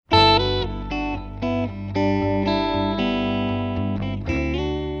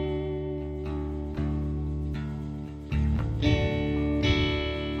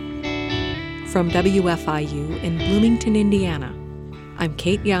From WFIU in Bloomington, Indiana, I'm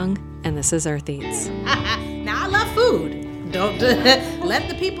Kate Young, and this is Earth Eats. Now, I love food. Don't let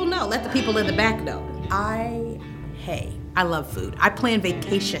the people know. Let the people in the back know. I love food. I plan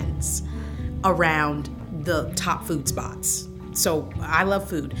vacations around the top food spots. So I love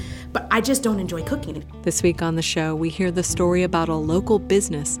food, but I just don't enjoy cooking. This week on the show, we hear the story about a local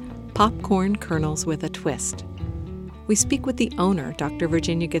business, Popcorn Kernels with a Twist. We speak with the owner, Dr.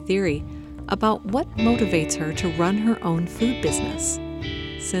 Virginia Gathiri, about what motivates her to run her own food business,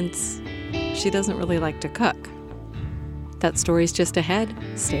 since she doesn't really like to cook. That story's just ahead.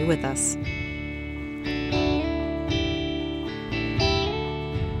 Stay with us.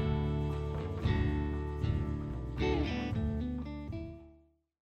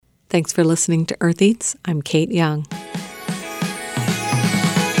 Thanks for listening to Earth Eats. I'm Kate Young.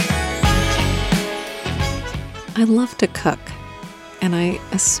 I love to cook, and I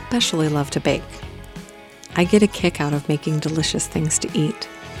especially love to bake. I get a kick out of making delicious things to eat.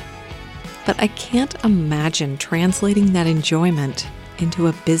 But I can't imagine translating that enjoyment into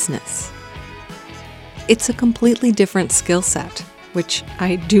a business. It's a completely different skill set, which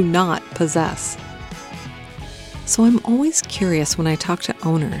I do not possess. So I'm always curious when I talk to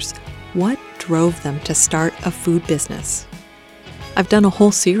owners, what drove them to start a food business? I've done a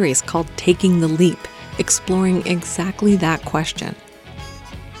whole series called Taking the Leap, exploring exactly that question.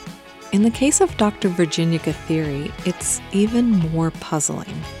 In the case of Dr. Virginia Gathiri, it's even more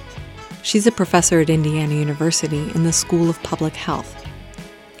puzzling. She's a professor at Indiana University in the School of Public Health,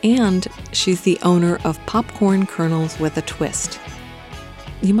 and she's the owner of Popcorn Kernels with a Twist.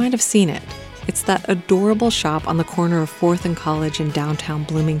 You might have seen it. It's that adorable shop on the corner of 4th and College in downtown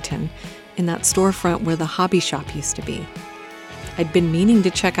Bloomington, in that storefront where the hobby shop used to be. I'd been meaning to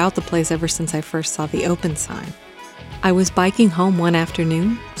check out the place ever since I first saw the open sign. I was biking home one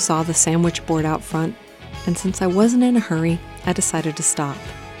afternoon, saw the sandwich board out front, and since I wasn't in a hurry, I decided to stop.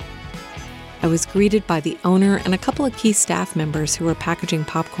 I was greeted by the owner and a couple of key staff members who were packaging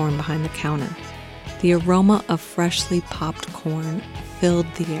popcorn behind the counter. The aroma of freshly popped corn filled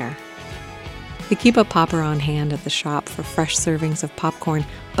the air. They keep a popper on hand at the shop for fresh servings of popcorn,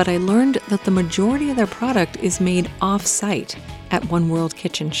 but I learned that the majority of their product is made off-site at One World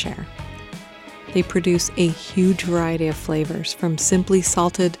Kitchen Share. They produce a huge variety of flavors, from simply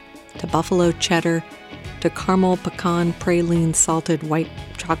salted to buffalo cheddar to caramel pecan praline salted white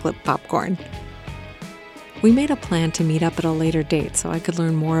chocolate popcorn. We made a plan to meet up at a later date so I could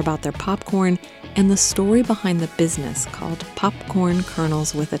learn more about their popcorn and the story behind the business called Popcorn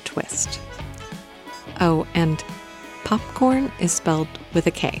Kernels with a Twist. Oh, and popcorn is spelled with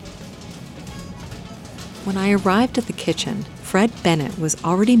a K. When I arrived at the kitchen, Fred Bennett was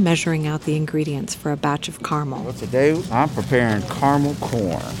already measuring out the ingredients for a batch of caramel. Well, today I'm preparing caramel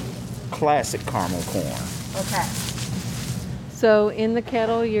corn, classic caramel corn. Okay. So in the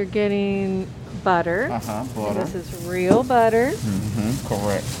kettle you're getting butter. Butter. And this is real butter.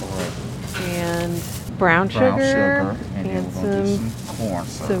 Correct. And brown sugar and then we're going to do some corn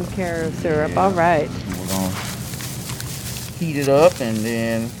syrup. Some carob syrup. All right. We're going to heat it up, and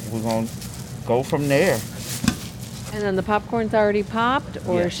then we're going to go from there. And then the popcorn's already popped,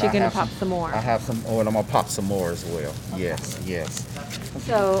 or is she going to pop some more? I have some, and I'm going to pop some more as well. Okay. Yes.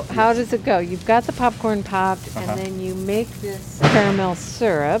 So how does it go? You've got the popcorn popped, and then you make this caramel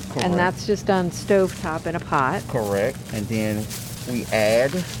syrup, and that's just done stovetop in a pot. Correct. And then we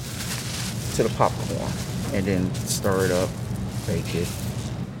add to the popcorn, and then stir it up, bake it.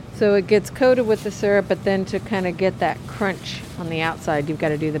 So it gets coated with the syrup, but then to kind of get that crunch on the outside, you've got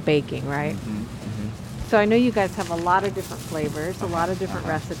to do the baking, right? So I know you guys have a lot of different flavors, a lot of different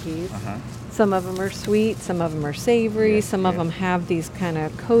recipes. Some of them are sweet, some of them are savory, some of them have these kind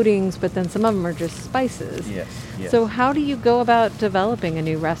of coatings, but then some of them are just spices. Yes. So how do you go about developing a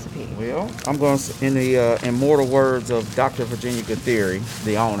new recipe? Well, I'm going to, in the immortal words of Dr. Virginia Gathiri,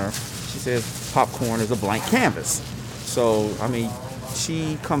 the owner, she says popcorn is a blank canvas. So, I mean,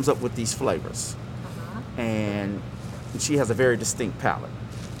 she comes up with these flavors, and she has a very distinct palate.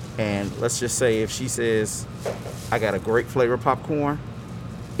 And let's just say if she says, I got a grape flavor popcorn,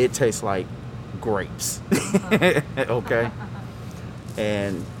 it tastes like grapes. Okay?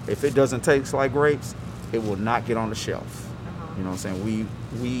 And if it doesn't taste like grapes, it will not get on the shelf. You know what I'm saying?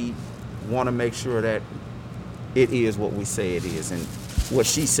 We want to make sure that it is what we say it is, and what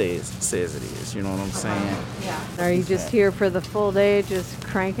she says it is. You know what I'm saying? Yeah. Are you just here for the full day, just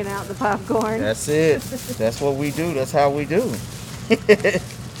cranking out the popcorn? That's it. That's what we do. That's how we do.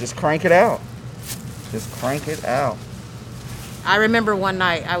 Just crank it out. Just crank it out. I remember one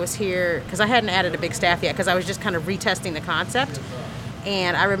night I was here, because I hadn't added a big staff yet, because I was just kind of retesting the concept.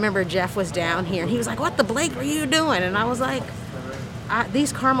 And I remember Jeff was down here, and he was like, "What the Blake are you doing?" And I was like,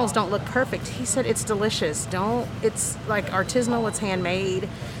 "These caramels don't look perfect." He said, "It's delicious. It's like artisanal, it's handmade.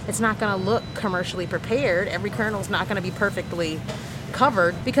 It's not going to look commercially prepared. Every kernel's not going to be perfectly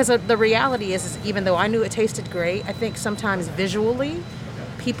covered," because the reality is even though I knew it tasted great, I think sometimes visually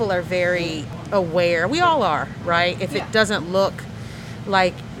people are very aware. We all are, right? If it doesn't look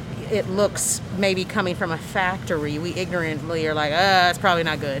like it looks maybe coming from a factory, we ignorantly are like, it's probably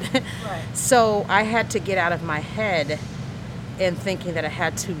not good. Right. So I had to get out of my head and thinking that it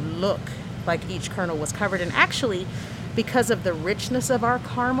had to look like each kernel was covered. And actually, because of the richness of our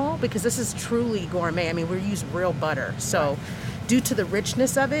caramel, because this is truly gourmet, I mean, we use real butter. So due to the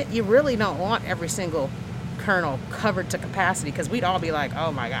richness of it, you really don't want every single kernel covered to capacity, because we'd all be like,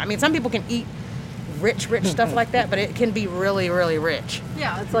 oh my God. I mean, some people can eat rich stuff like that, but it can be really, really rich.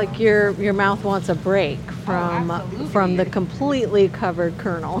 Yeah, it's like your mouth wants a break from the completely covered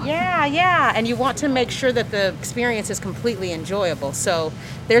kernel. Yeah, and you want to make sure that the experience is completely enjoyable. So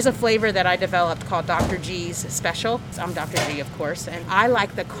there's a flavor that I developed called Dr. G's Special. I'm Dr. G, of course, and I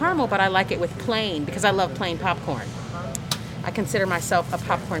like the caramel, but I like it with plain because I love plain popcorn. I consider myself a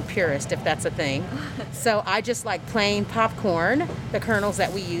popcorn purist, if that's a thing. So I just like plain popcorn, the kernels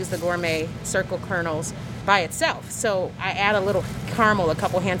that we use, the gourmet circle kernels, by itself. So I add a little caramel, a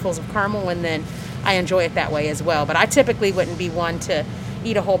couple handfuls of caramel, and then I enjoy it that way as well. But I typically wouldn't be one to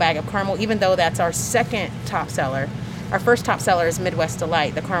eat a whole bag of caramel, even though that's our second top seller. Our first top seller is Midwest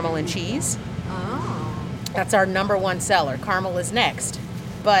Delight, the caramel and cheese. Oh. That's our number one seller. Caramel is next.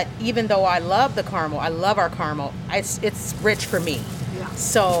 But even though I love the caramel, I love our caramel, it's rich for me. Yeah.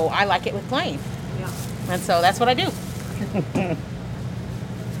 So I like it with plain. Yeah. And so that's what I do.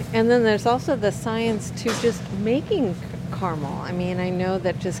 And then there's also the science to just making caramel. I mean, I know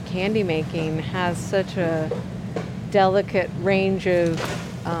that just candy making has such a delicate range of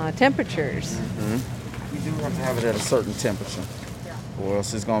temperatures. Mm-hmm. You do have to have it at a certain temperature, or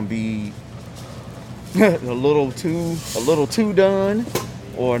else it's going to be a little too done,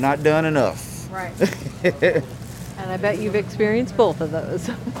 or not done enough. Right. And I bet you've experienced both of those.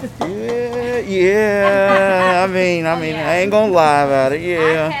 Yeah. I mean, I ain't gonna lie about it.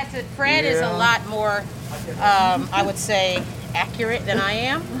 Yeah. Fred is a lot more, I would say, accurate than I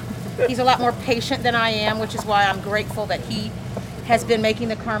am. He's a lot more patient than I am, which is why I'm grateful that he has been making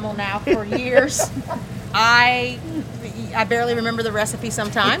the caramel now for years. I barely remember the recipe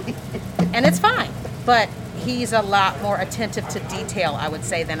sometime, and it's fine. But he's a lot more attentive to detail, I would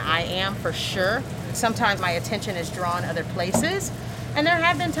say, than I am, for sure. Sometimes my attention is drawn other places, and there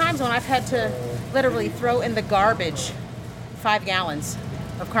have been times when I've had to literally throw in the garbage 5 gallons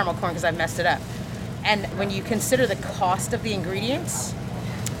of caramel corn because I've messed it up. And when you consider the cost of the ingredients,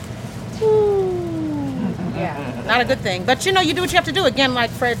 yeah, not a good thing. But you do what you have to do. Again, like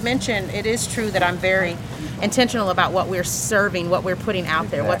Fred mentioned, it is true that I'm very intentional about what we're serving, what we're putting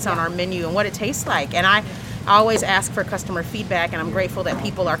out there, what's on our menu, and what it tastes like. And I always ask for customer feedback, and I'm grateful that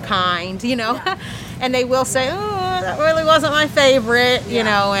people are kind, and they will say, oh, that really wasn't my favorite,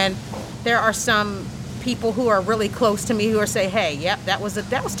 and there are some people who are really close to me who are saying, hey, yep, that was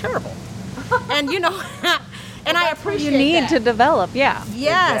terrible. And, and I appreciate that. You need that. to develop, yeah.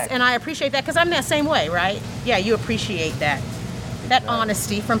 Yes, exactly. And I appreciate that because I'm that same way, right? Yeah, you appreciate that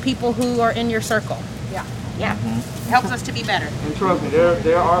honesty from people who are in your circle. Yeah, It helps us to be better. And trust me,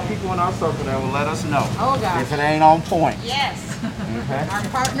 there are people in our circle that will let us know. Oh, God. If it ain't on point. Yes. Okay. Our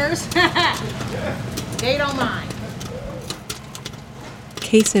partners, they don't mind.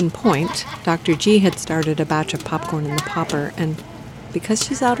 Case in point, Dr. G had started a batch of popcorn in the popper, and because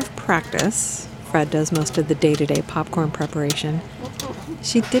she's out of practice, Fred does most of the day-to-day popcorn preparation,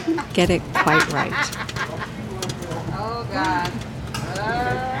 she didn't get it quite right. Oh, God.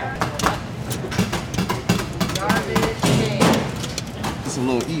 It's a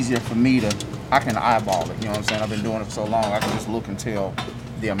little easier for me I can eyeball it, you know what I'm saying? I've been doing it for so long, I can just look and tell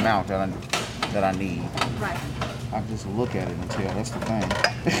the amount that I need. Right. I can just look at it and tell, that's the thing.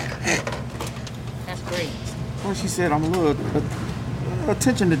 That's great. Well, she said I'm a little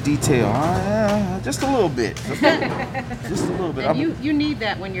attention to detail. Just a little bit. Just a little bit. And you need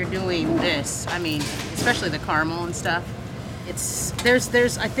that when you're doing this. I mean, especially the caramel and stuff.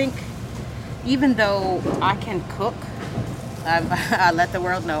 There's I think, even though I can cook, I let the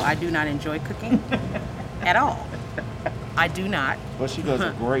world know I do not enjoy cooking at all. I do not. But she does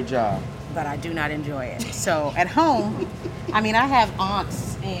a great job. But I do not enjoy it. So at home, I have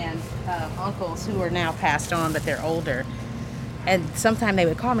aunts and uncles who are now passed on, but they're older. And sometimes they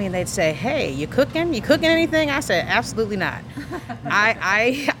would call me and they'd say, hey, you cooking? You cooking anything? I said, absolutely not.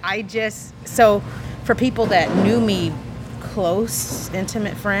 I just, so for people that knew me close,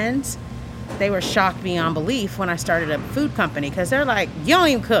 intimate friends, they were shocked beyond belief when I started a food company because they're like, you don't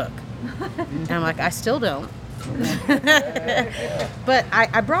even cook. And I'm like, I still don't. But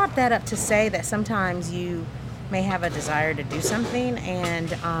I brought that up to say that sometimes you may have a desire to do something,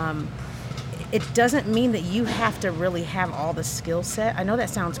 and it doesn't mean that you have to really have all the skill set. I know that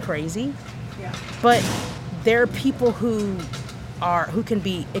sounds crazy, but there are people who can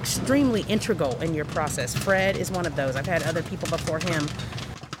be extremely integral in your process. Fred is one of those. I've had other people before him.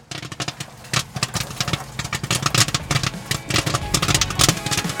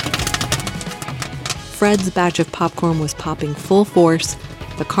 Fred's batch of popcorn was popping full force,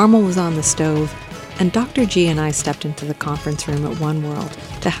 the caramel was on the stove, and Dr. G and I stepped into the conference room at One World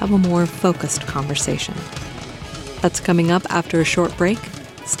to have a more focused conversation. That's coming up after a short break.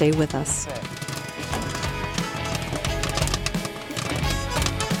 Stay with us.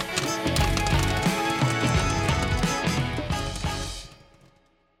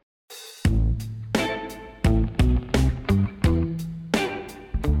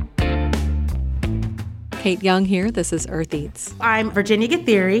 Kate Young here. This is Earth Eats. I'm Virginia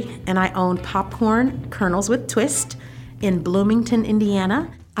Gathiri, and I own Popcorn Kernels with Twist in Bloomington,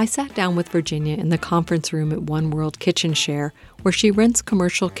 Indiana. I sat down with Virginia in the conference room at One World Kitchen Share, where she rents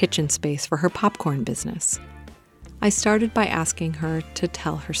commercial kitchen space for her popcorn business. I started by asking her to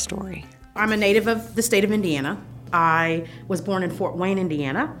tell her story. I'm a native of the state of Indiana. I was born in Fort Wayne,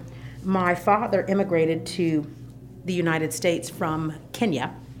 Indiana. My father immigrated to the United States from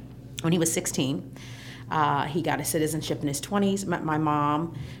Kenya when he was 16. He got a citizenship in his 20s, met my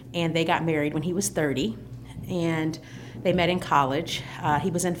mom, and they got married when he was 30. And they met in college.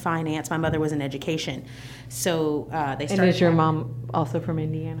 He was in finance. My mother was in education. So they started. And is your mom also from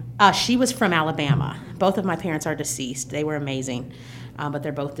Indiana? She was from Alabama. Both of my parents are deceased. They were amazing, but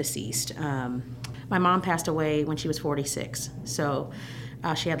they're both deceased. My mom passed away when she was 46. So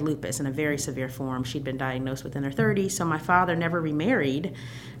she had lupus in a very severe form. She'd been diagnosed within her 30s. So my father never remarried.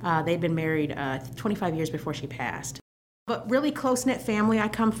 They'd been married 25 years before she passed. But really close-knit family I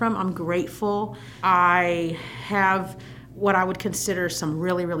come from. I'm grateful. I have what I would consider some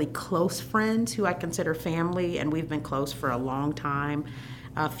really, really close friends who I consider family, and we've been close for a long time.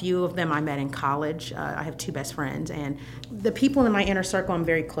 A few of them I met in college. I have two best friends, and the people in my inner circle I'm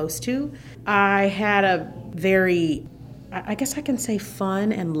very close to. I had a very, I guess I can say,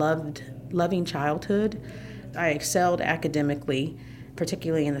 fun and loving childhood. I excelled academically,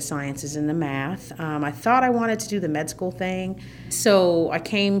 particularly in the sciences and the math. I thought I wanted to do the med school thing, so I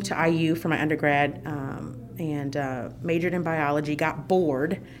came to IU for my undergrad and majored in biology, got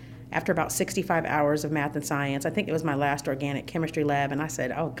bored after about 65 hours of math and science. I think it was my last organic chemistry lab, and I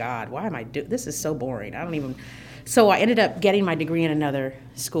said, oh God, why am I doing this? Is so boring. So I ended up getting my degree in another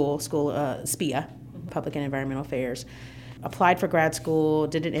school, SPIA, Public and Environmental Affairs. Applied for grad school,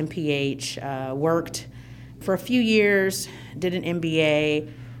 did an MPH, worked for a few years, did an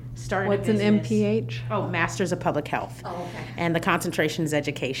MBA, started What's a business. an MPH? Oh, Masters of Public Health. Oh, okay. And the concentration is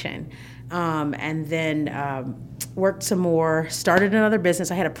education. And then worked some more, started another business.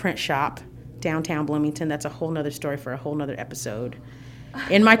 I had a print shop downtown Bloomington. That's a whole nother story for a whole nother episode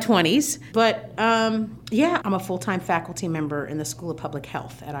in my 20s. But yeah, I'm a full-time faculty member in the School of Public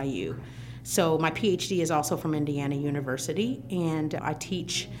Health at IU. So my PhD is also from Indiana University, and I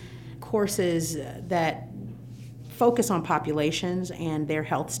teach courses that focus on populations and their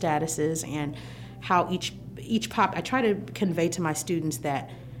health statuses and how I try to convey to my students that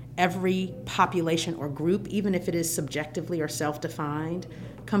every population or group, even if it is subjectively or self-defined,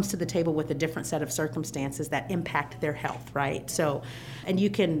 comes to the table with a different set of circumstances that impact their health, right? So, and you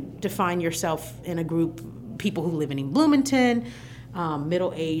can define yourself in a group, people who live in Bloomington,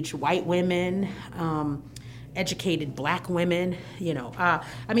 middle-aged white women, educated black women,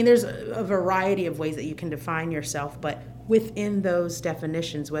 there's a variety of ways that you can define yourself, but within those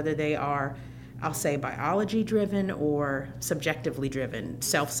definitions, whether they are, I'll say, biology-driven or subjectively driven,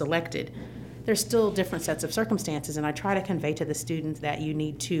 self-selected, there's still different sets of circumstances, and I try to convey to the students that you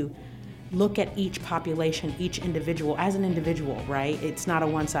need to look at each population, each individual as an individual, right? It's not a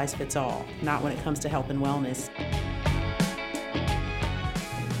one-size-fits-all, not when it comes to health and wellness.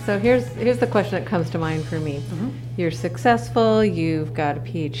 So here's the question that comes to mind for me. Mm-hmm. You're successful, you've got a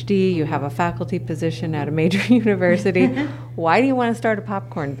PhD, you have a faculty position at a major university. Why do you want to start a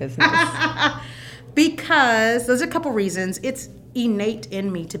popcorn business? Because there's a couple reasons. It's innate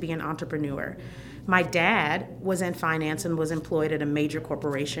in me to be an entrepreneur. My dad was in finance and was employed at a major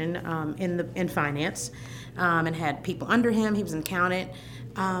corporation in finance and had people under him. He was an accountant,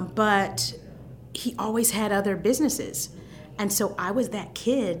 but he always had other businesses. And so I was that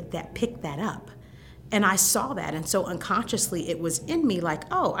kid that picked that up. And I saw that. And so unconsciously it was in me like,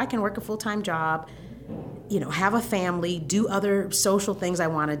 oh, I can work a full-time job, have a family, do other social things I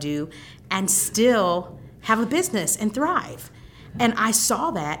want to do, and still have a business and thrive. And I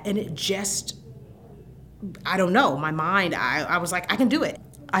saw that, and it just, I don't know, my mind, I was like, I can do it.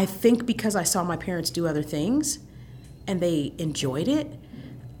 I think because I saw my parents do other things and they enjoyed it,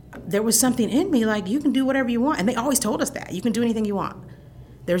 there was something in me like, you can do whatever you want. And they always told us that. You can do anything you want.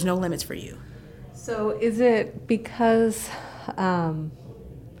 There's no limits for you. So is it because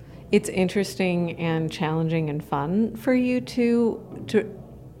it's interesting and challenging and fun for you to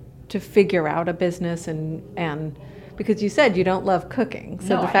figure out a business and because you said you don't love cooking.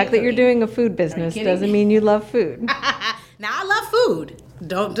 So No, the I fact hate that you're cooking. doing a food business doesn't mean you love food. Now, I love food.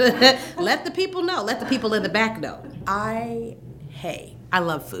 Don't let the people know. Let the people in the back know. I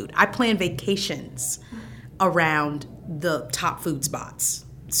love food. I plan vacations around the top food spots.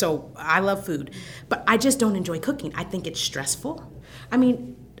 So I love food, but I just don't enjoy cooking. I think it's stressful. I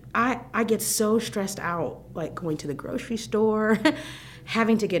mean, I get so stressed out, like going to the grocery store,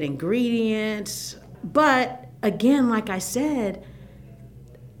 having to get ingredients. But again, like I said,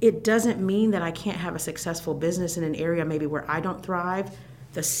 it doesn't mean that I can't have a successful business in an area maybe where I don't thrive.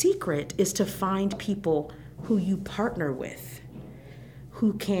 The secret is to find people who you partner with,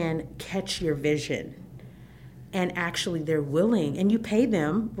 who can catch your vision. And actually they're willing, and you pay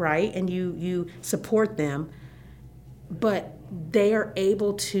them, right? And you support them, but they are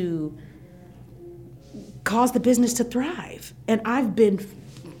able to cause the business to thrive. And I've been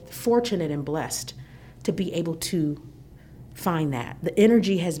fortunate and blessed to be able to find that. The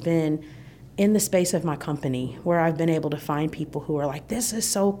energy has been in the space of my company where I've been able to find people who are like, this is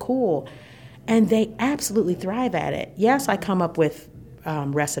so cool. And they absolutely thrive at it. Yes, I come up with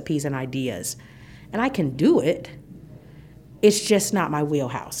recipes and ideas, and I can do it. It's just not my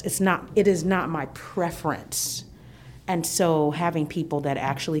wheelhouse. It is not my preference. And so having people that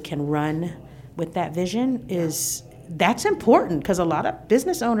actually can run with that vision that's important, because a lot of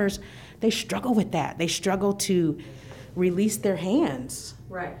business owners, they struggle with that. They struggle to release their hands.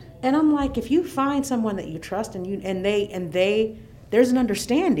 Right. And I'm like, if you find someone that you trust and they there's an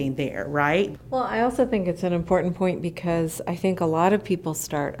understanding there, right? Well, I also think it's an important point because I think a lot of people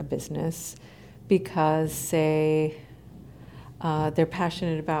start a business because, say, they're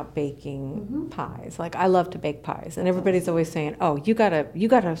passionate about baking pies. Like, I love to bake pies, and everybody's always saying, "Oh, you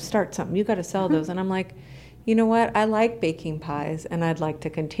gotta start something. You gotta sell those." And I'm like, you know what? I like baking pies, and I'd like to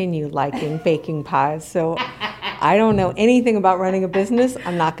continue liking baking pies. So I don't know anything about running a business.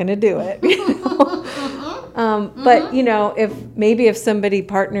 I'm not going to do it. But if somebody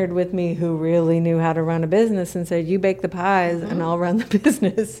partnered with me who really knew how to run a business and said, "You bake the pies, and I'll run the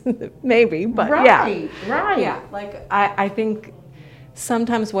business," maybe. But right. Yeah. Like I think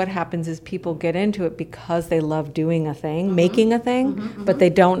sometimes what happens is people get into it because they love doing a thing, making a thing, but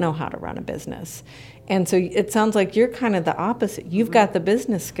they don't know how to run a business. And so it sounds like you're kind of the opposite. You've got the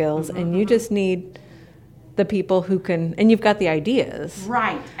business skills, and you just need the people who can, and you've got the ideas.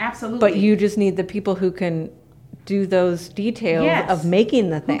 Right, absolutely. But you just need the people who can do those details of making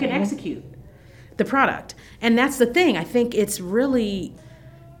the thing. Who can execute the product. And that's the thing. I think it's really,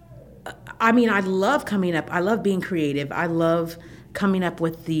 I love coming up. I love being creative. I love coming up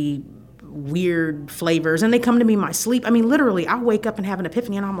with the weird flavors. And they come to me in my sleep. Literally, I'll wake up and have an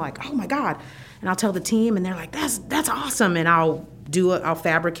epiphany, and I'm like, oh my God. And I'll tell the team, and they're like, that's awesome. And I'll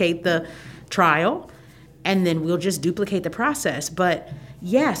fabricate the trial, and then we'll just duplicate the process. But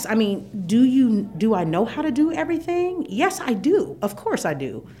yes, do I know how to do everything? Yes, I do. Of course I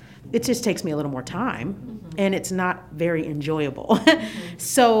do. It just takes me a little more time, and it's not very enjoyable.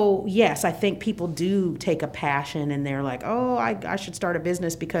 So yes, I think people do take a passion, and they're like, oh, I should start a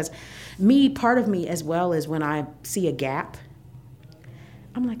business, because part of me as well is when I see a gap,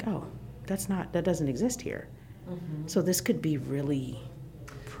 I'm like, oh, that doesn't exist here. So this could be really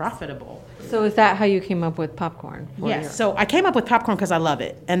profitable. So is that how you came up with popcorn? Yes. So I came up with popcorn because I love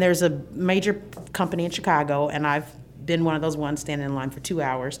it. And there's a major company in Chicago, and I've been one of those ones standing in line for 2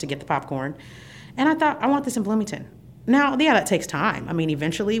 hours to get the popcorn. And I thought, I want this in Bloomington. Now, yeah, that takes time.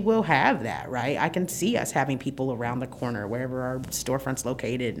 Eventually we'll have that, right? I can see us having people around the corner, wherever our storefront's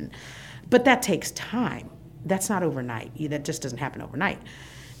located. But that takes time. That's not overnight. That just doesn't happen overnight.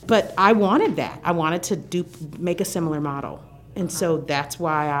 But I wanted that. I wanted to make a similar model. And so that's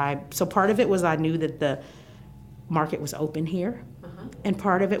why so part of it was I knew that the market was open here. And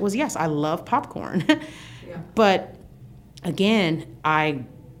part of it was, yes, I love popcorn. But again, I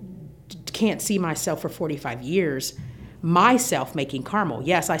can't see myself for 45 years, myself making caramel.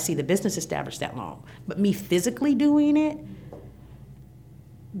 Yes, I see the business established that long. But me physically doing it,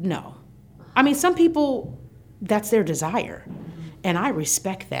 no. I mean, some people, that's their desire. And I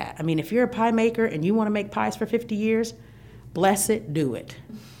respect that. I mean, if you're a pie maker and you want to make pies for 50 years, bless it, do it.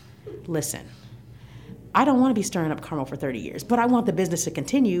 Listen, I don't want to be stirring up caramel for 30 years, but I want the business to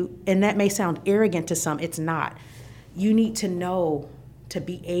continue. And that may sound arrogant to some, it's not. You need to know to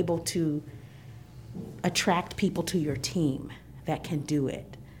be able to attract people to your team that can do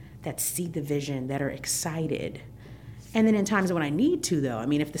it, that see the vision, that are excited. And then in times when I need to, though, I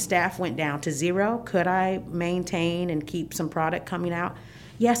mean, if the staff went down to 0, could I maintain and keep some product coming out?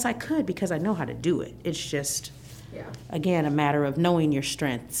 Yes, I could, because I know how to do it. It's just, again, a matter of knowing your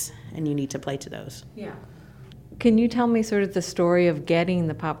strengths, and you need to play to those. Yeah. Can you tell me sort of the story of getting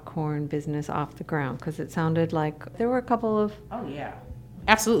the popcorn business off the ground? Because it sounded like there were a couple of... Oh, yeah.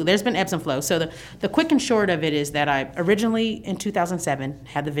 Absolutely. There's been ebbs and flows. So the quick and short of it is that I originally, in 2007,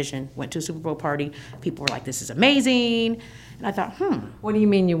 had the vision, went to a Super Bowl party. People were like, this is amazing. And I thought, What do you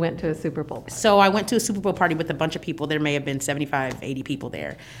mean you went to a Super Bowl party? So I went to a Super Bowl party with a bunch of people. There may have been 75, 80 people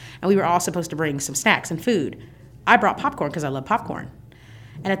there. And we were all supposed to bring some snacks and food. I brought popcorn because I love popcorn.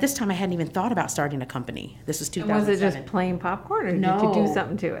 And at this time, I hadn't even thought about starting a company. This was 2007. Was it just plain popcorn, or No. did you do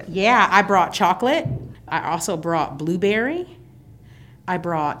something to it? Yeah, I brought chocolate. I also brought blueberry. I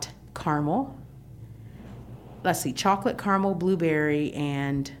brought caramel. Let's see, chocolate, caramel, blueberry,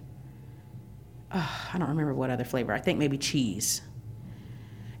 and I don't remember what other flavor. I think maybe cheese.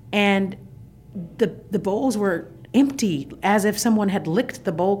 And the bowls were empty, as if someone had licked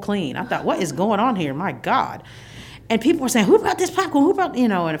the bowl clean. I thought, what is going on here? My God. And people were saying, who brought this popcorn? Who brought,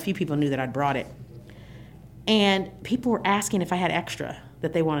 and a few people knew that I'd brought it. And people were asking if I had extra,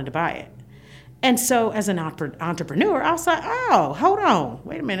 that they wanted to buy it. And so as an entrepreneur, I was like, oh, hold on,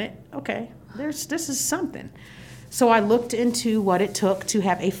 wait a minute. Okay, this is something. So I looked into what it took to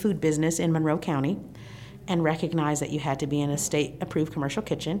have a food business in Monroe County and recognized that you had to be in a state-approved commercial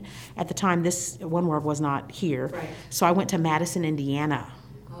kitchen. At the time, this One World was not here. Right. So I went to Madison, Indiana.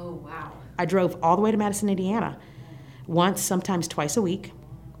 Oh, wow. I drove all the way to Madison, Indiana, once, sometimes twice a week,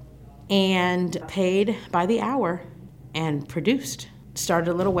 and paid by the hour and produced. Started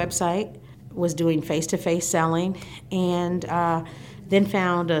a little website, was doing face-to-face selling, and then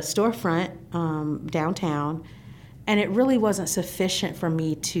found a storefront downtown. And it really wasn't sufficient for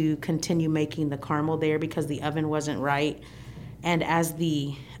me to continue making the caramel there because the oven wasn't right. And as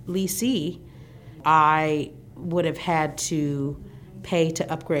the leasee, I would have had to pay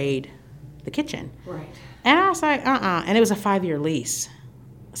to upgrade the kitchen. Right. And I was like, And it was a 5-year lease.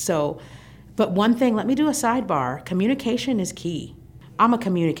 So, but one thing, let me do a sidebar. Communication is key. I'm a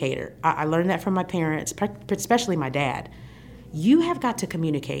communicator. I learned that from my parents, especially my dad. You have got to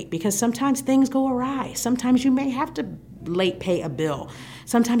communicate because sometimes things go awry. Sometimes you may have to late pay a bill.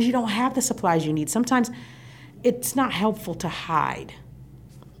 Sometimes you don't have the supplies you need. Sometimes it's not helpful to hide.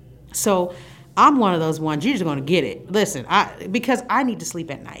 So I'm one of those ones, you're just going to get it. Listen, because I need to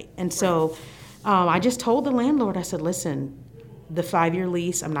sleep at night. And so I just told the landlord, I said, listen, the 5-year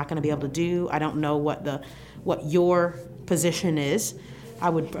lease I'm not going to be able to do. I don't know what your position is. I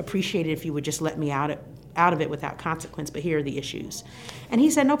would appreciate it if you would just let me out of it without consequence, but here are the issues. And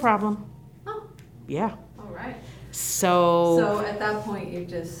he said, no problem. Oh, Yeah. all right. So at that point, you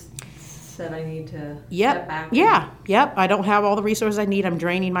just said, I need to Yep. step back. Yep. I don't have all the resources I need. I'm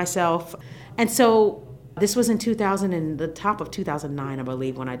draining myself. And so this was in 2000 and the top of 2009, I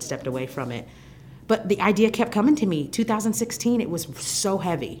believe, when I'd stepped away from it. But the idea kept coming to me. 2016, it was so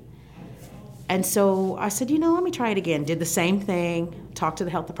heavy. And so I said, let me try it again. Did the same thing, talked to the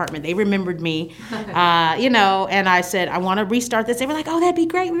health department. They remembered me, and I said, I want to restart this. They were like, oh, that'd be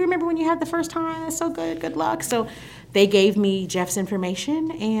great. We remember when you had the first time. That's so good. Good luck. So they gave me Jeff's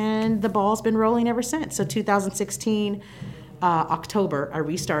information, and the ball's been rolling ever since. So 2016, October, I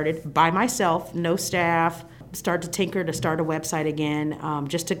restarted by myself, no staff, started to tinker to start a website again,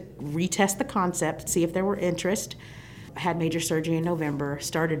 just to retest the concept, see if there were interest. I had major surgery in November,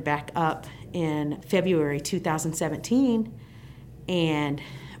 started back up in February 2017, and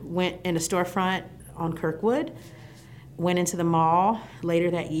went in a storefront on Kirkwood, went into the mall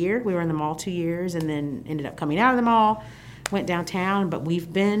later that year. We were in the mall 2 years and then ended up coming out of the mall, went downtown, but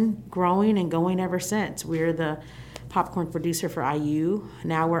we've been growing and going ever since. We're the popcorn producer for IU.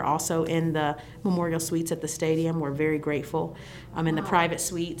 Now we're also in the memorial suites at the stadium. We're very grateful. I'm in the private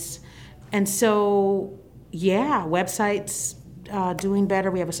suites. And so, websites doing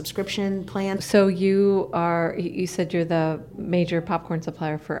better. We have a subscription plan. So you said you're the major popcorn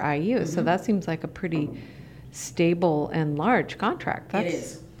supplier for IU. Mm-hmm. So that seems like a pretty stable and large contract. It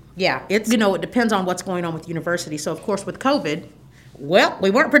is. Yeah, it depends on what's going on with the university. So of course with COVID, well, we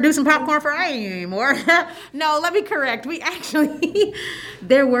weren't producing popcorn for IU anymore. No, let me correct. We actually,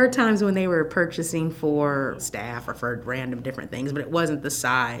 there were times when they were purchasing for staff or for random different things, but it wasn't the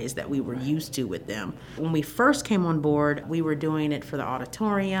size that we were used to with them. When we first came on board, we were doing it for the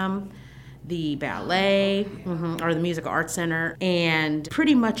auditorium, the ballet, or the Musical Arts Center, and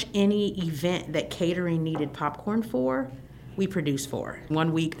pretty much any event that catering needed popcorn for, we produce for.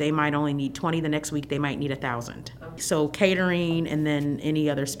 One week they might only need 20, the next week they might need 1,000. So catering and then any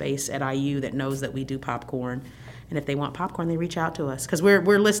other space at IU that knows that we do popcorn. And if they want popcorn, they reach out to us. Because we're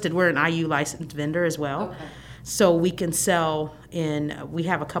listed, we're an IU licensed vendor as well. Okay. So we can sell we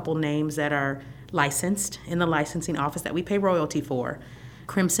have a couple names that are licensed in the licensing office that we pay royalty for.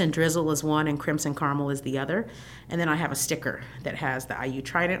 Crimson Drizzle is one and Crimson Caramel is the other. And then I have a sticker that has the IU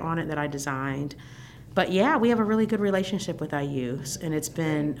Trident on it that I designed. But yeah, we have a really good relationship with IU,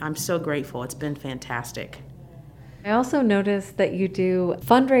 and I'm so grateful. It's been fantastic. I also noticed that you do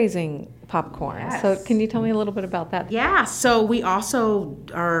fundraising popcorn. Yes. So can you tell me a little bit about that? Yeah, so we also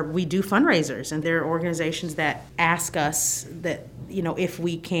we do fundraisers, and there are organizations that ask us that, if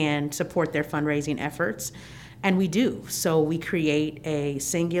we can support their fundraising efforts. And we do. So we create a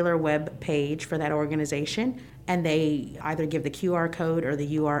singular web page for that organization, and they either give the QR code or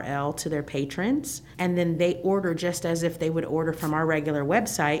the URL to their patrons, and then they order just as if they would order from our regular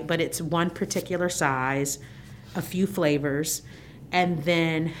website, but it's one particular size, a few flavors, and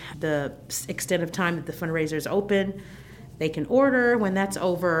then the extent of time that the fundraiser is open, they can order. When that's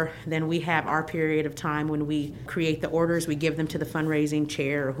over, then we have our period of time when we create the orders, we give them to the fundraising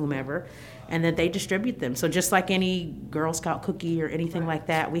chair or whomever, and then they distribute them. So just like any Girl Scout cookie or anything like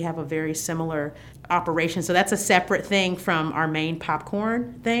that, we have a very similar operation. So that's a separate thing from our main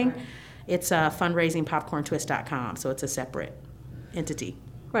popcorn thing. Right. It's fundraisingpopcorntwist.com, so it's a separate entity.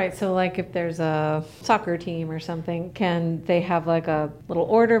 Right, so like if there's a soccer team or something, can they have like a little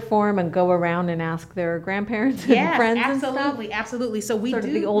order form and go around and ask their grandparents and friends and stuff? Absolutely. So we sort do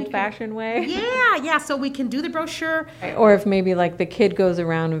of the old-fashioned way. Yeah. So we can do the brochure. Right. Or if maybe like the kid goes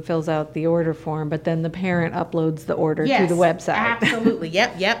around and fills out the order form, but then the parent uploads the order to the website. Absolutely.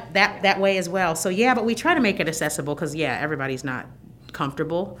 Yep. That way as well. So yeah, but we try to make it accessible because everybody's not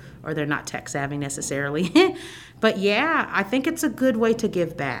comfortable or they're not tech savvy necessarily. But yeah, I think it's a good way to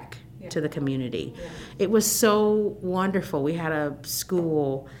give back to the community. Yeah. It was so wonderful. We had a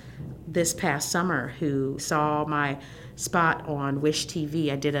school this past summer who saw my spot on Wish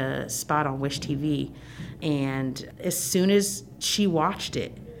TV. I did a spot on Wish TV, and as soon as she watched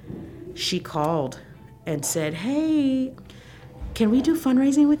it, she called and said, "Hey, can we do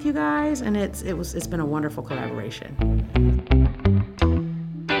fundraising with you guys?" And it's been a wonderful collaboration.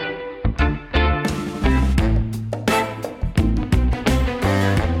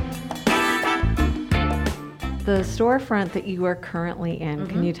 The storefront that you are currently in,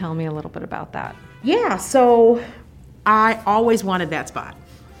 can you tell me a little bit about that? Yeah, so I always wanted that spot.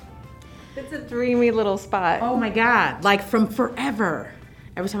 It's a dreamy little spot. Oh my God, like from forever.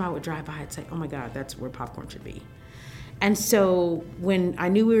 Every time I would drive by, I'd say, oh my God, that's where popcorn should be. And so when I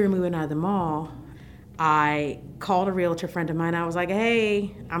knew we were moving out of the mall, I called a realtor friend of mine. I was like,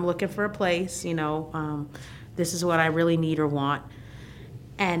 hey, I'm looking for a place, this is what I really need or want.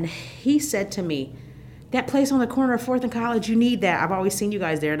 And he said to me, that place on the corner of 4th and College, you need that. I've always seen you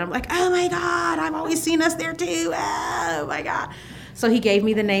guys there. And I'm like, oh my God, I've always seen us there too. Oh my God. So he gave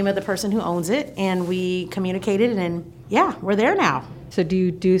me the name of the person who owns it, and we communicated, and yeah, we're there now. So do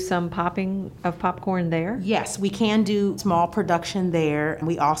you do some popping of popcorn there? Yes, we can do small production there.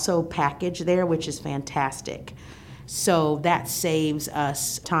 We also package there, which is fantastic. So that saves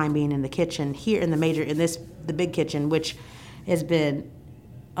us time being in the kitchen here in the big kitchen, which has been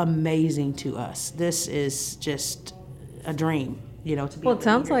amazing to us. This is just a dream, to be able to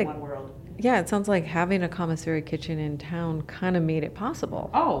eat in one world. Yeah, it sounds like having a commissary kitchen in town kind of made it possible.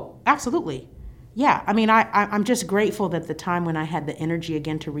 Oh, absolutely. Yeah, I mean, I'm just grateful that the time when I had the energy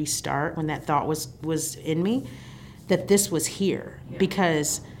again to restart, when that thought was in me, that this was here. Yeah.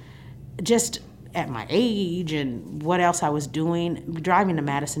 Because just at my age and what else I was doing, driving to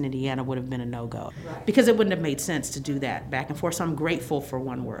Madison, Indiana would have been a no-go. Right. Because it wouldn't have made sense to do that back and forth. So I'm grateful for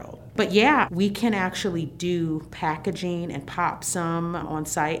One World. But yeah, we can actually do packaging and pop some on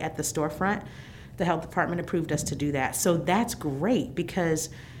site at the storefront. The health department approved us to do that. So that's great because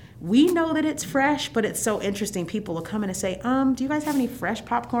we know that it's fresh, but it's so interesting. People will come in and say, do you guys have any fresh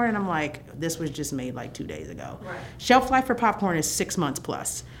popcorn? And I'm like, this was just made like 2 days ago. Right. Shelf life for popcorn is 6 months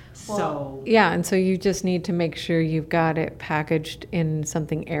plus. So yeah, and so you just need to make sure you've got it packaged in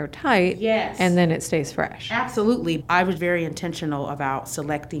something airtight. Yes. And then it stays fresh. Absolutely. I was very intentional about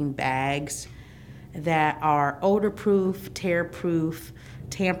selecting bags that are odor proof, tear proof,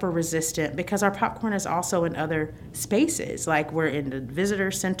 tamper resistant, because our popcorn is also in other spaces. Like we're in the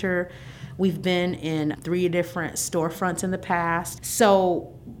visitor center. We've been in 3 different storefronts in the past.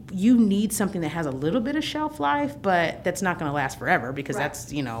 So you need something that has a little bit of shelf life, but that's not going to last forever, because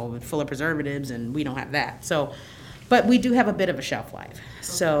that's, full of preservatives, and we don't have that. So, but we do have a bit of a shelf life.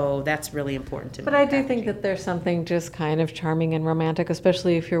 So that's really important to me. But I do think that there's something just kind of charming and romantic,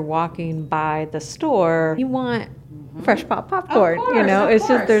 especially if you're walking by the store. You want fresh popcorn, Of course, it's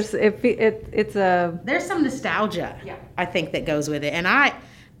just there's some nostalgia, I think, that goes with it. And I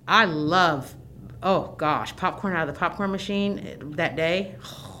love, popcorn out of the popcorn machine that day.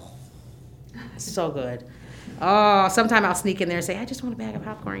 So good. Oh, sometime I'll sneak in there and say, I just want a bag of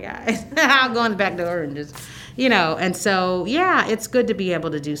popcorn, guys. I'll go in the back door and just, and so, it's good to be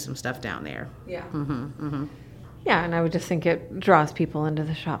able to do some stuff down there. Yeah. Yeah, and I would just think it draws people into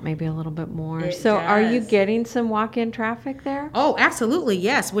the shop maybe a little bit more. Are you getting some walk-in traffic there? Oh, absolutely,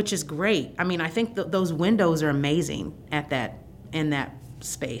 yes, which is great. I mean, I think those windows are amazing in that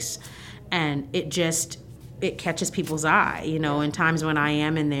space. And it catches people's eye, in times when I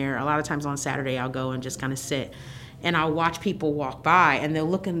am in there. A lot of times on Saturday, I'll go and just kind of sit, and I'll watch people walk by, and they'll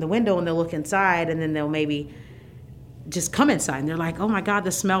look in the window and they'll look inside, and then they'll maybe just come inside, and they're like, oh my God,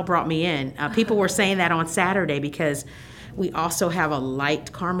 the smell brought me in. People were saying that on Saturday, because we also have a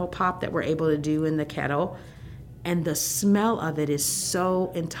light caramel pop that we're able to do in the kettle, and the smell of it is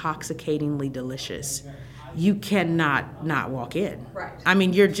so intoxicatingly delicious. You cannot not walk in. Right. I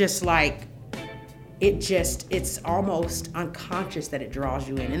mean, you're just like, it's almost unconscious that it draws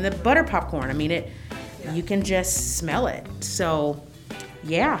you in. And the butter popcorn, I mean, you can just smell it. So,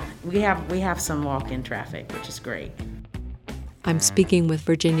 yeah, we have some walk-in traffic, which is great. I'm speaking with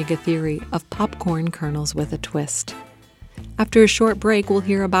Virginia Gathiri of Popcorn Kernels with a Twist. After a short break, we'll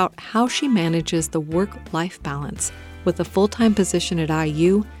hear about how she manages the work-life balance with a full-time position at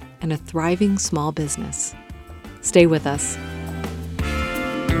IU and a thriving small business. Stay with us.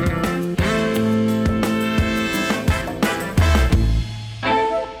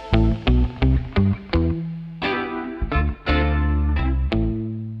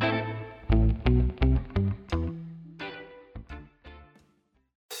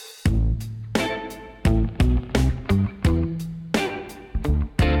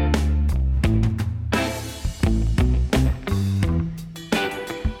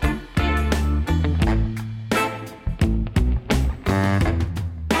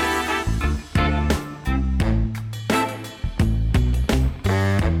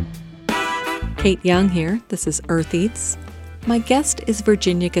 Kate Young here. This is Earth Eats. My guest is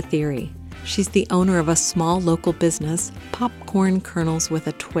Virginia Gathiri. She's the owner of a small local business, Popcorn Kernels with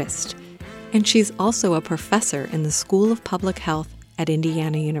a Twist, and she's also a professor in the School of Public Health at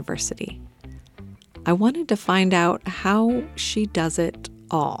Indiana University. I wanted to find out how she does it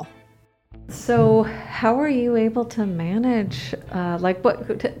all. So how are you able to manage,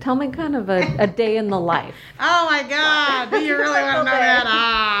 tell me kind of a day in the life. Oh my God, do you really want to know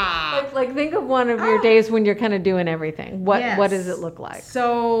that? Like think of one of your days when you're kind of doing everything. What does it look like?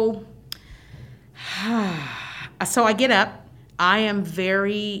 So I get up. I am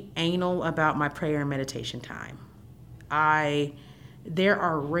very anal about my prayer and meditation time. There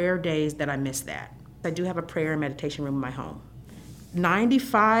are rare days that I miss that. I do have a prayer and meditation room in my home.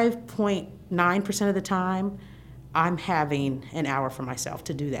 95.9% of the time, I'm having an hour for myself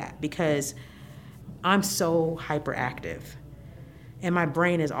to do that, because I'm so hyperactive and my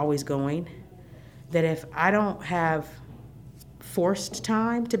brain is always going, that if I don't have forced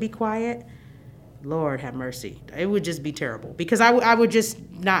time to be quiet, Lord have mercy, it would just be terrible, because I would just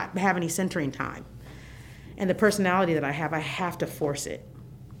not have any centering time. And the personality that I have to force it.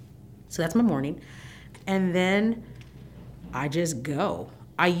 So that's my morning. And then I just go.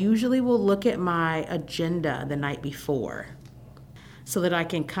 I usually will look at my agenda the night before so that I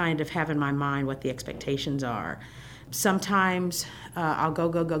can kind of have in my mind what the expectations are. Sometimes I'll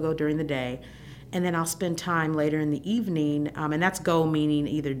go during the day, and then I'll spend time later in the evening, and that's go meaning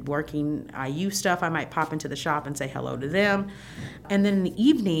either working IU stuff. I might pop into the shop and say hello to them. And then in the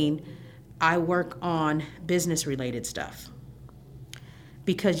evening, I work on business-related stuff,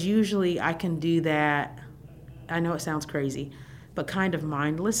 because usually I can do that, I know it sounds crazy, but kind of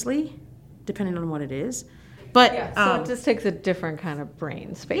mindlessly, depending on what it is. But so it just takes a different kind of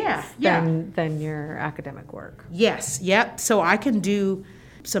brain space than your academic work. Yes, yep. So I can do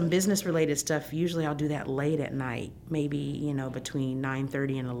some business-related stuff. Usually I'll do that late at night, maybe, between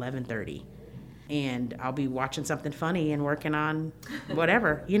 9:30 and 11:30. and I'll be watching something funny and working on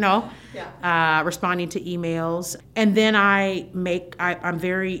whatever, responding to emails. And then I'm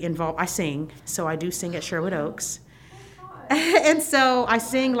very involved. I sing, so I do sing at Sherwood Oaks. And so I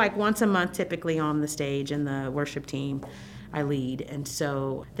sing like once a month typically on the stage, and the worship team I lead. And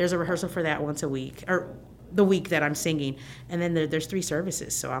so there's a rehearsal for that once a week, or the week that I'm singing. And then there's 3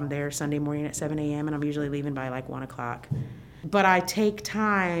 services. So I'm there Sunday morning at 7 a.m. and I'm usually leaving by like 1 o'clock. But I take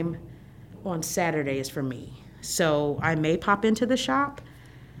time on Saturdays for me. So I may pop into the shop,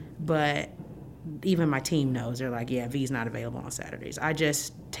 but even my team knows. They're like, yeah, V's not available on Saturdays. I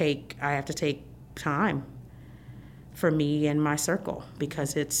have to take time for me and my circle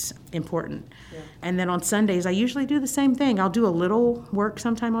because it's important. Yeah. And then on Sundays, I usually do the same thing. I'll do a little work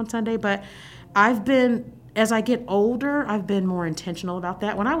sometime on Sunday, but as I get older, I've been more intentional about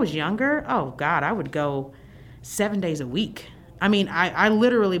that. When I was younger, oh God, I would go 7 days a week. I mean, I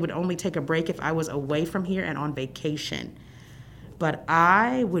literally would only take a break if I was away from here and on vacation. But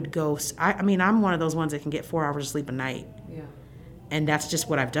I would go, I'm one of those ones that can get 4 hours of sleep a night. Yeah. And that's just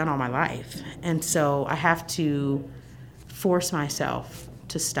what I've done all my life. And so I have to force myself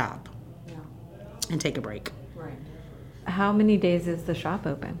to stop and take a break. Right. How many days is the shop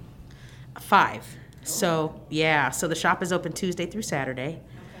open? 5. So the shop is open Tuesday through Saturday. Okay.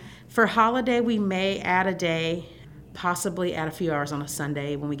 For holiday, we may add a day, possibly add a few hours on a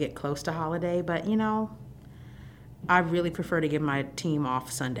Sunday when we get close to holiday. But, I really prefer to give my team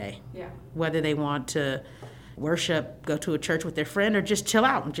off Sunday. Yeah. Whether they want to worship, go to a church with their friend, or just chill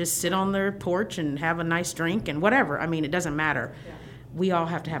out and just sit on their porch and have a nice drink and whatever. I mean, it doesn't matter. Yeah. We all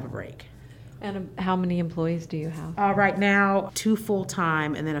have to have a break. And how many employees do you have? Right now, 2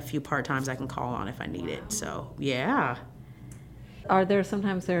 full-time and then a few part-times I can call on if I need it. So, yeah. Are there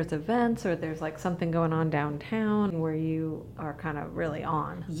sometimes there's events or there's like something going on downtown where you are kind of really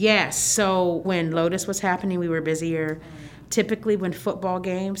on? Yes. So when Lotus was happening, we were busier. Typically when football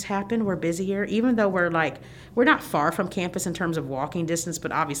games happen, we're busier, even though we're not far from campus in terms of walking distance,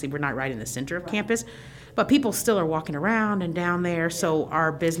 but obviously we're not right in the center of campus. But people still are walking around and down there, so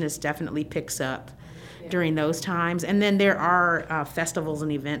our business definitely picks up during those times. And then there are festivals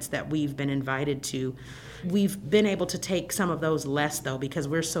and events that we've been invited to. We've been able to take some of those less, though, because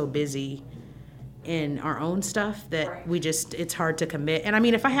we're so busy in our own stuff that it's hard to commit. And I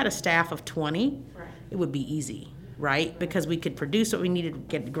mean, if I had a staff of 20, it would be easy, right? Because we could produce what we needed to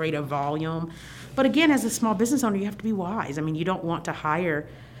get greater volume. But again, as a small business owner, you have to be wise. I mean, you don't want to hire.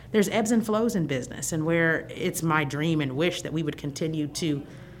 There's ebbs and flows in business, and where it's my dream and wish that we would continue to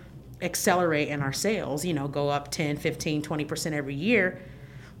accelerate in our sales, go up 10, 15, 20% every year.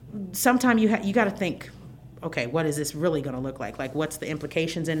 Sometimes you got to think, okay, what is this really going to look like? Like, what's the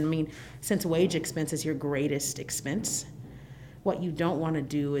implications? And I mean, since wage expense is your greatest expense, what you don't want to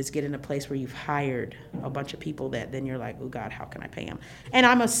do is get in a place where you've hired a bunch of people that then you're like, oh God, how can I pay them? And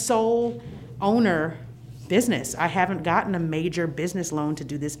I'm a sole owner business. I haven't gotten a major business loan to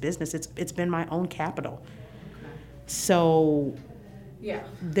do this business. It's been my own capital. Okay. So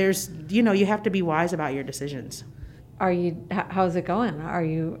there's, you have to be wise about your decisions. How's it going? Are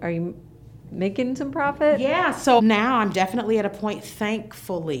you making some profit? Yeah, so now I'm definitely at a point,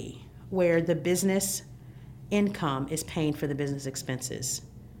 thankfully, where the business income is paying for the business expenses.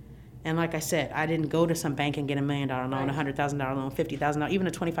 And like I said, I didn't go to some bank and get $1 million loan, $100,000 loan, $50,000, even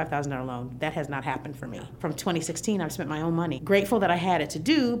a $25,000 loan. That has not happened for me. From 2016, I've spent my own money. Grateful that I had it to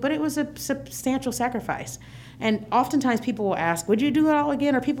do, but it was a substantial sacrifice. And oftentimes people will ask, would you do it all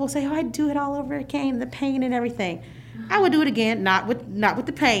again? Or people will say, oh, I'd do it all over again, the pain and everything. I would do it again, not with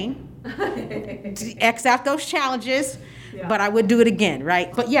the pain. To X out those challenges, but I would do it again,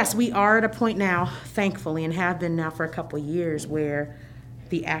 right? But yes, we are at a point now, thankfully, and have been now for a couple of years, where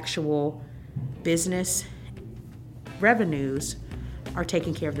the actual business revenues are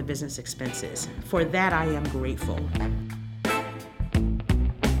taking care of the business expenses. For that, I am grateful.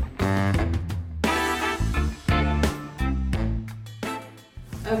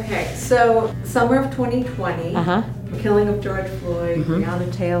 Okay, so summer of 2020, the killing of George Floyd,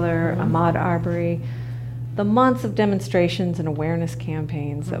 Breonna Taylor, Ahmaud Arbery, the months of demonstrations and awareness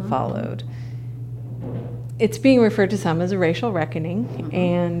campaigns that followed. It's being referred to some as a racial reckoning,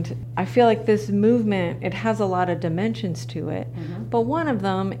 and I feel like this movement, it has a lot of dimensions to it, but one of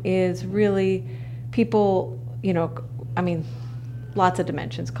them is really people, lots of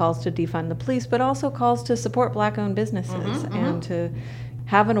dimensions, calls to defund the police, but also calls to support Black-owned businesses and to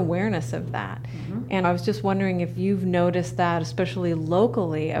have an awareness of that. And I was just wondering if you've noticed that, especially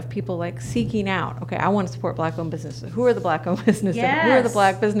locally, of people like seeking out, okay, I want to support Black-owned businesses. Who are the Black-owned businesses? Yes. Who are the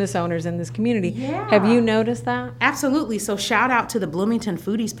Black business owners in this community? Yeah. Have you noticed that? Absolutely. So shout out to the Bloomington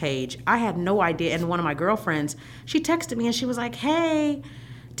Foodies page. I had no idea. And one of my girlfriends, she texted me and she was like, hey,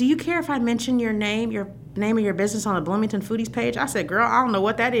 do you care if I mention your name of your business on the Bloomington Foodies page? I said, girl, I don't know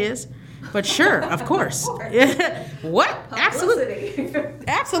what that is. But sure, of course. What? Absolutely.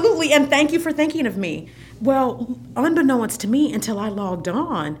 Absolutely. And thank you for thinking of me. Well, unbeknownst to me until I logged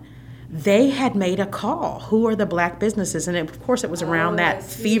on, they had made a call. Who are the Black businesses? And of course, it was around that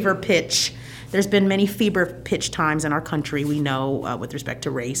fever pitch. There's been many fever pitch times in our country, we know, with respect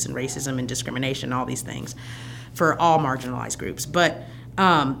to race and racism and discrimination, all these things, for all marginalized groups. But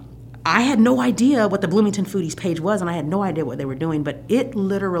I had no idea what the Bloomington Foodies page was, and I had no idea what they were doing, but it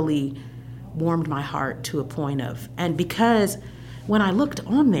literally warmed my heart to a point of, and because when I looked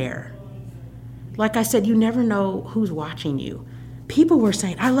on there, like I said, you never know who's watching you. People were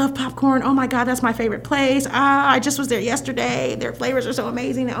saying, I love popcorn. Oh my God, that's my favorite place. I just was there yesterday. Their flavors are so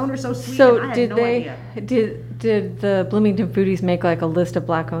amazing. The owner's so sweet. So and I had did no they, idea. did the Bloomington Foodies make like a list of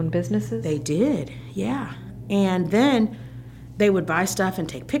Black-owned businesses? They did, yeah. And then they would buy stuff and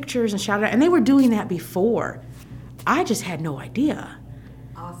take pictures and shout it out. And they were doing that before. I just had no idea.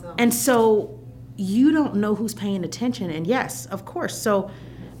 Awesome. And so you don't know who's paying attention. And yes, of course. So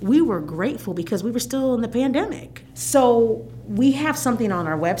we were grateful because we were still in the pandemic. So we have something on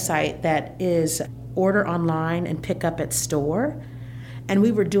our website that is order online and pick up at store. And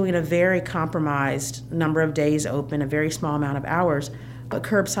we were doing a very compromised number of days open, a very small amount of hours, but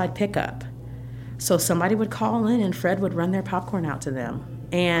curbside pickup. So somebody would call in and Fred would run their popcorn out to them.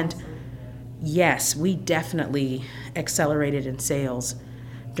 And yes, we definitely accelerated in sales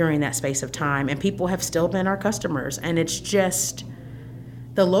during that space of time. And people have still been our customers. And it's just,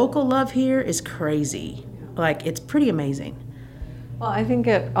 the local love here is crazy. Like, it's pretty amazing. Well, I think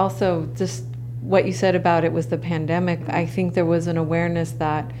it also, just what you said about it was the pandemic. I think there was an awareness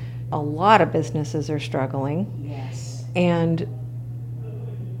that a lot of businesses are struggling. Yes. And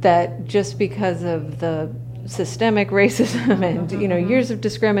that just because of the systemic racism and, years of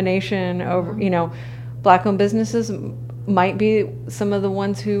discrimination over, Black-owned businesses might be some of the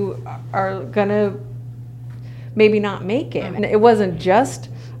ones who are gonna maybe not make it. And it wasn't just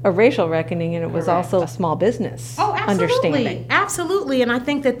a racial reckoning, and it was also a small business understanding. Absolutely. And I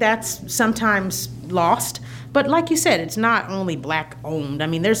think that that's sometimes lost. But like you said, it's not only Black owned. I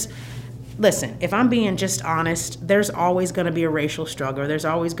mean, listen, if I'm being just honest, there's always going to be a racial struggle. There's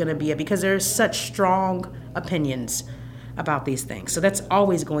always going to be because there's such strong opinions about these things. So that's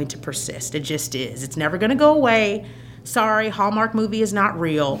always going to persist. It just is. It's never going to go away. Sorry, Hallmark movie is not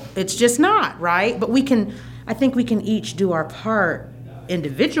real. It's just not, right? But I think we can each do our part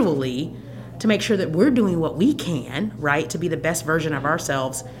individually to make sure that we're doing what we can, right? To be the best version of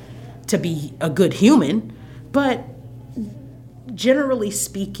ourselves, to be a good human. But generally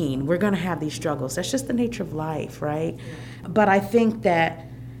speaking, we're going to have these struggles. That's just the nature of life, right? But I think that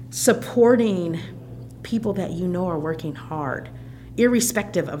supporting people that are working hard,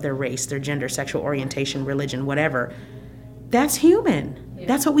 irrespective of their race, their gender, sexual orientation, religion, whatever, that's human. Yeah.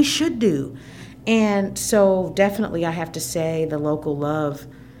 That's what we should do. And so definitely I have to say the local love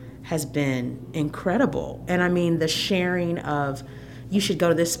has been incredible. And I mean, the sharing of, you should go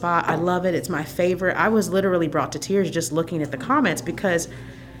to this spot. I love it. It's my favorite. I was literally brought to tears just looking at the comments because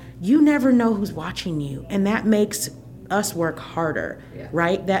you never know who's watching you. And that makes us work harder,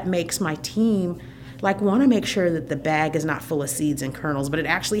 right? That makes my team want to make sure that the bag is not full of seeds and kernels, but it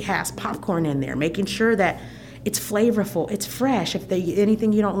actually has popcorn in there, making sure that it's flavorful, it's fresh. If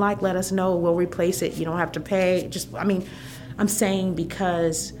anything you don't like, let us know. We'll replace it. You don't have to pay. I'm saying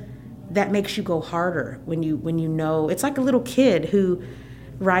because that makes you go harder when you know. It's like a little kid who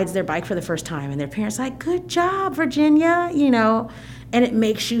rides their bike for the first time and their parents are like, good job, Virginia, and it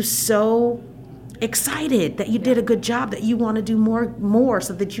makes you so excited that you did a good job that you want to do more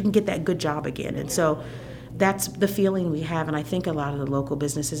so that you can get that good job again. And so that's the feeling we have. And I think a lot of the local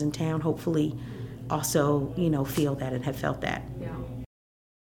businesses in town hopefully also, feel that and have felt that. Yeah.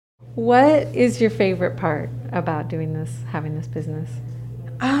 What is your favorite part about doing this, having this business?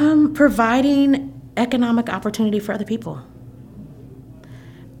 Providing economic opportunity for other people.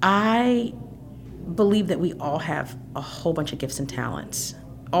 I believe that we all have a whole bunch of gifts and talents.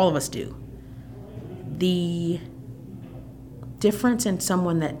 All of us do. The difference in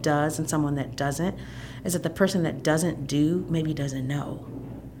someone that does and someone that doesn't is that the person that doesn't do maybe doesn't know.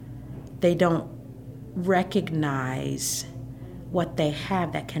 They don't recognize what they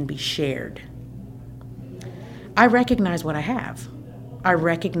have that can be shared. I recognize what I have. I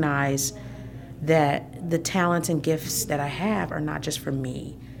recognize that the talents and gifts that I have are not just for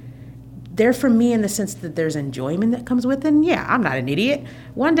me. They're for me in the sense that there's enjoyment that comes with it. And yeah, I'm not an idiot.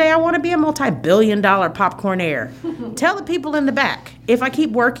 One day I want to be a multi-billion-dollar popcornaire. Tell the people in the back, if I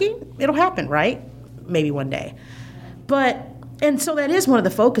keep working, it'll happen, right? Maybe one day. And so that is one of the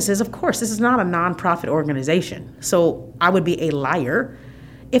focuses. Of course, this is not a nonprofit organization. So I would be a liar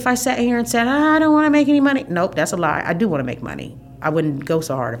if I sat here and said, I don't want to make any money. Nope, that's a lie. I do want to make money. I wouldn't go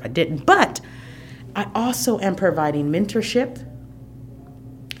so hard if I didn't. But I also am providing mentorship.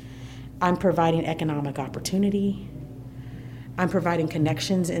 I'm providing economic opportunity. I'm providing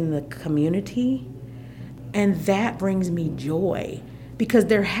connections in the community. And that brings me joy because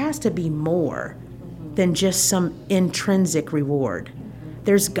there has to be more than just some intrinsic reward.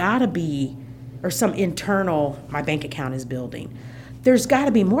 There's gotta be, or some internal, my bank account is building. There's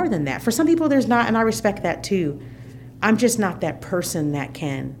gotta be more than that. For some people there's not, and I respect that too. I'm just not that person that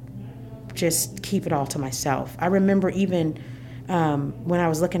can just keep it all to myself. I remember even when I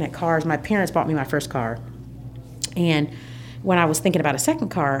was looking at cars, my parents bought me my first car. And when I was thinking about a second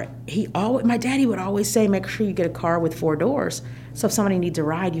car, my daddy would always say, make sure you get a car with 4 doors. So if somebody needs a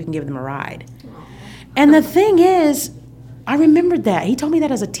ride, you can give them a ride. And the thing is, I remembered that. He told me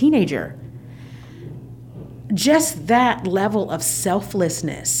that as a teenager. Just that level of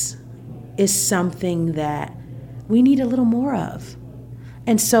selflessness is something that we need a little more of.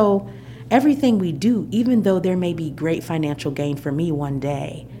 And so everything we do, even though there may be great financial gain for me one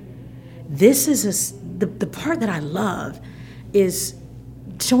day, this is the part that I love is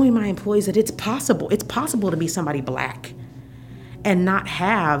showing my employees that it's possible. It's possible to be somebody Black and not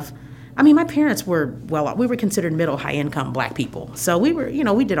have, my parents were, we were considered middle high income Black people. So we were,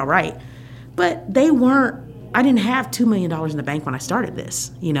 we did all right. But I didn't have $2 million in the bank when I started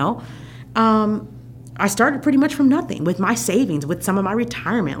this, I started pretty much from nothing with my savings, with some of my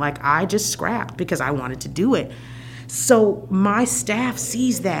retirement. Like I just scrapped because I wanted to do it. So my staff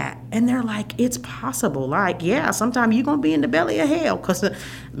sees that and they're like, it's possible. Like, yeah, sometime you're going to be in the belly of hell because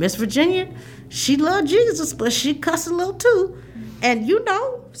Miss Virginia, she loved Jesus, but she cussed a little too. And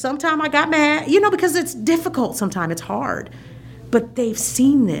sometime I got mad, because it's difficult. Sometimes it's hard. But they've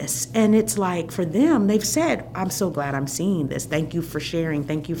seen this, and it's like for them, they've said, I'm so glad I'm seeing this. Thank you for sharing.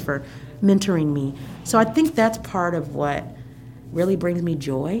 Thank you for mentoring me. So I think that's part of what really brings me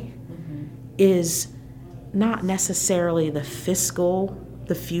joy is not necessarily the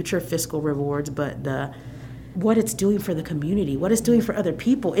future fiscal rewards, but what it's doing for the community, what it's doing for other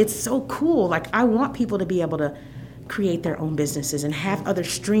people. It's so cool. Like I want people to be able to create their own businesses and have other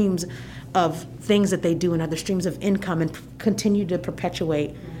streams of things that they do and other streams of income and continue to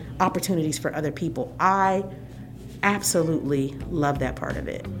perpetuate opportunities for other people. I absolutely love that part of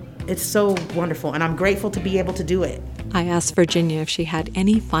it. It's so wonderful, and I'm grateful to be able to do it. I asked Virginia if she had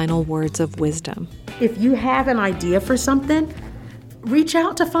any final words of wisdom. If you have an idea for something, reach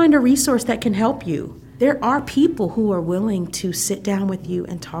out to find a resource that can help you. There are people who are willing to sit down with you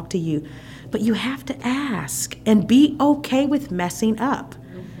and talk to you, but you have to ask and be okay with messing up.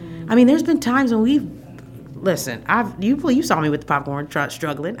 There's been times when you saw me with the popcorn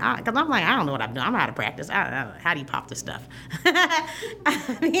struggling, because I'm like, I don't know what I'm doing. I'm out of practice. How do you pop this stuff?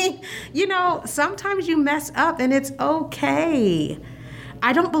 Sometimes you mess up and it's okay.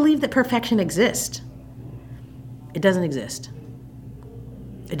 I don't believe that perfection exists. It doesn't exist.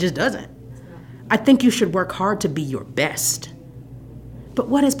 It just doesn't. I think you should work hard to be your best. But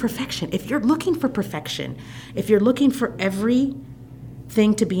what is perfection? If you're looking for perfection, if you're looking for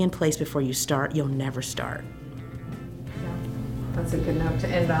everything to be in place before you start, you'll never start. That's a good note to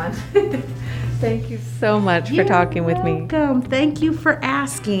end on. Thank you so much for talking with me. You're welcome. Thank you for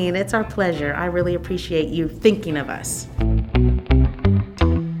asking. It's our pleasure. I really appreciate you thinking of us.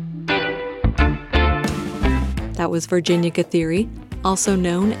 That was Virginia Gathiri, also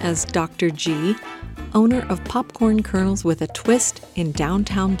known as Dr. G, owner of Popcorn Kernels with a Twist in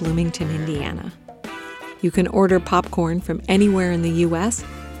downtown Bloomington, Indiana. You can order popcorn from anywhere in the U.S.,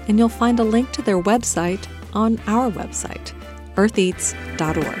 and you'll find a link to their website on our website,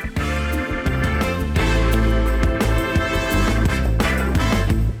 eartheats.org.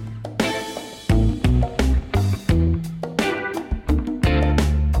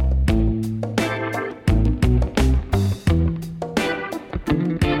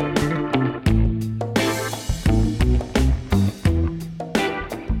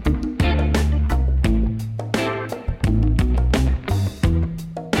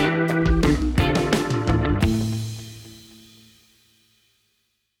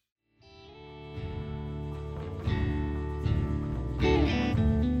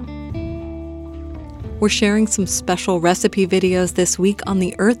 We're sharing some special recipe videos this week on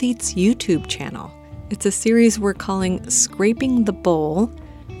the Earth Eats YouTube channel. It's a series we're calling Scraping the Bowl,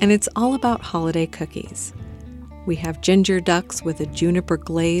 and it's all about holiday cookies. We have ginger ducks with a juniper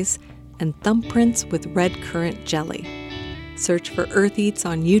glaze and thumbprints with red currant jelly. Search for Earth Eats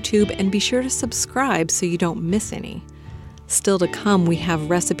on YouTube and be sure to subscribe so you don't miss any. Still to come, we have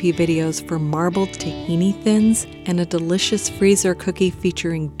recipe videos for marbled tahini thins and a delicious freezer cookie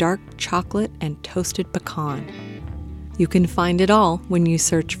featuring dark chocolate and toasted pecan. You can find it all when you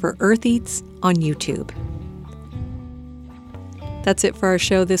search for Earth Eats on YouTube. That's it for our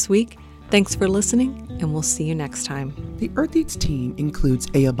show this week. Thanks for listening, and we'll see you next time. The Earth Eats team includes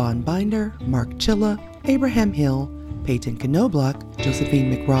Eoban Binder, Mark Chilla, Abraham Hill, Peyton Knobloch,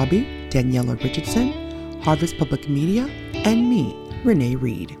 Josephine McRobbie, Daniela Richardson, Harvest Public Media, and me, Renee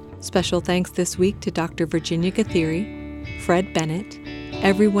Reed. Special thanks this week to Dr. Virginia Gathiri, Fred Bennett,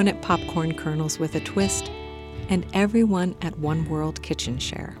 everyone at Popcorn Kernels with a Twist, and everyone at One World Kitchen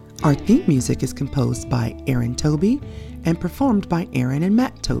Share. Our theme music is composed by Aaron Toby and performed by Aaron and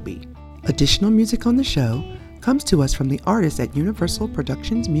Matt Toby. Additional music on the show comes to us from the artists at Universal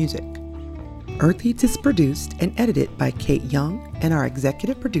Productions Music. Earth Eats is produced and edited by Kate Young, and our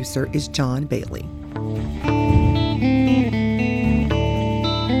executive producer is John Bailey.